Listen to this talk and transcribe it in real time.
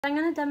I'm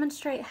going to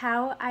demonstrate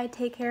how I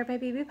take care of my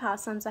baby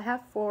possums. I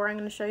have 4. I'm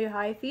going to show you how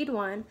I feed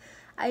one.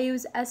 I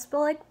use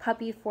Espalic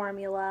puppy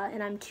formula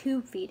and I'm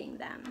tube feeding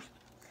them.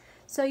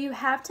 So you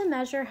have to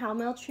measure how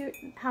much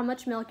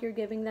milk you're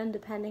giving them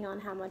depending on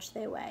how much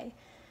they weigh.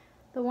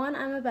 The one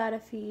I'm about to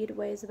feed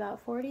weighs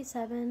about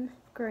 47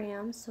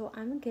 grams, so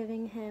I'm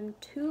giving him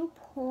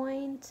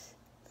 2.4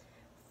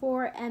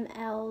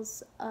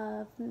 mLs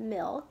of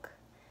milk.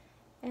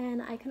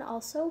 And I can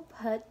also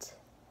put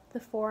the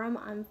forum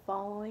I'm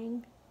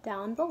following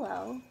down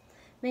below.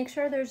 Make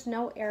sure there's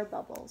no air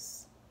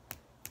bubbles.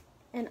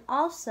 And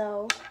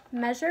also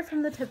measure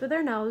from the tip of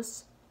their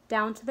nose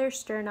down to their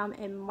sternum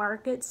and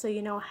mark it so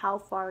you know how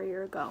far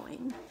you're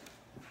going.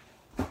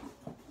 I'm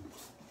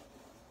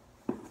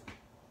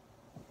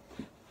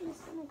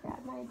just gonna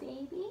grab my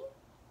baby.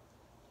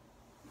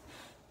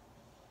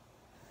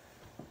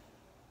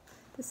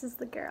 This is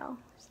the girl.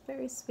 She's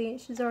very sweet.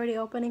 She's already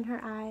opening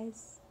her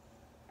eyes.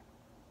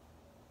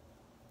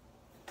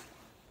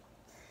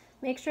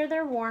 Make sure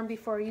they're warm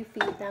before you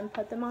feed them.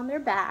 Put them on their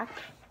back.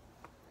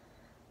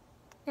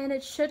 And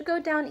it should go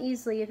down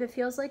easily. If it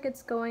feels like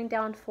it's going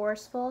down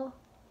forceful,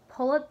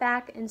 pull it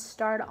back and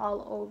start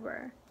all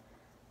over.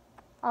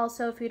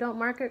 Also, if you don't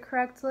mark it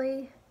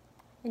correctly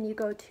and you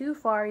go too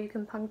far, you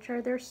can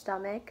puncture their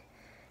stomach.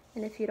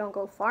 And if you don't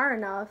go far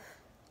enough,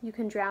 you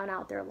can drown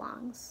out their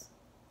lungs.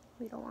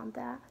 We don't want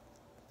that.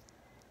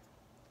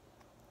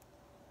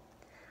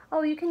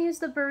 Oh, you can use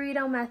the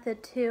burrito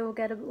method too.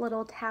 Get a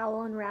little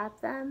towel and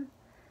wrap them.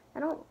 I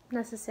don't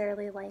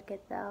necessarily like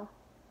it though.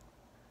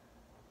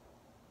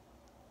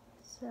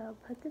 So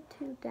put the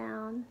tube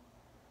down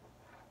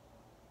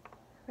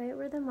right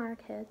where the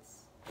mark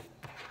hits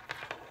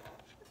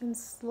and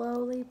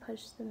slowly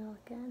push the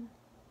milk in.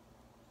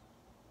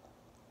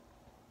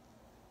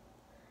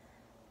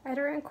 I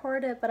didn't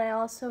record it, but I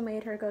also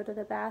made her go to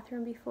the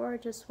bathroom before.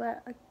 Just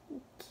wet a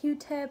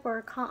Q-tip or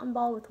a cotton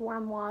ball with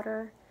warm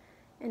water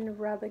and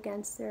rub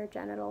against their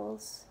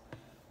genitals.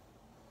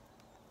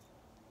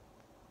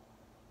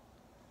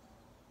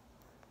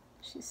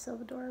 She's so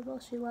adorable,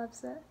 she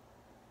loves it.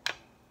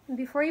 And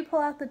before you pull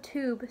out the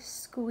tube,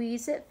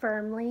 squeeze it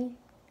firmly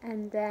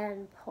and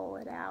then pull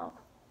it out.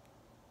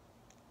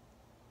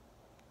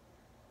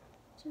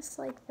 Just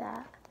like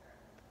that.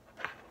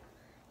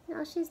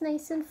 Now she's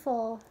nice and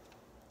full.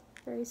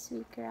 Very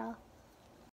sweet girl.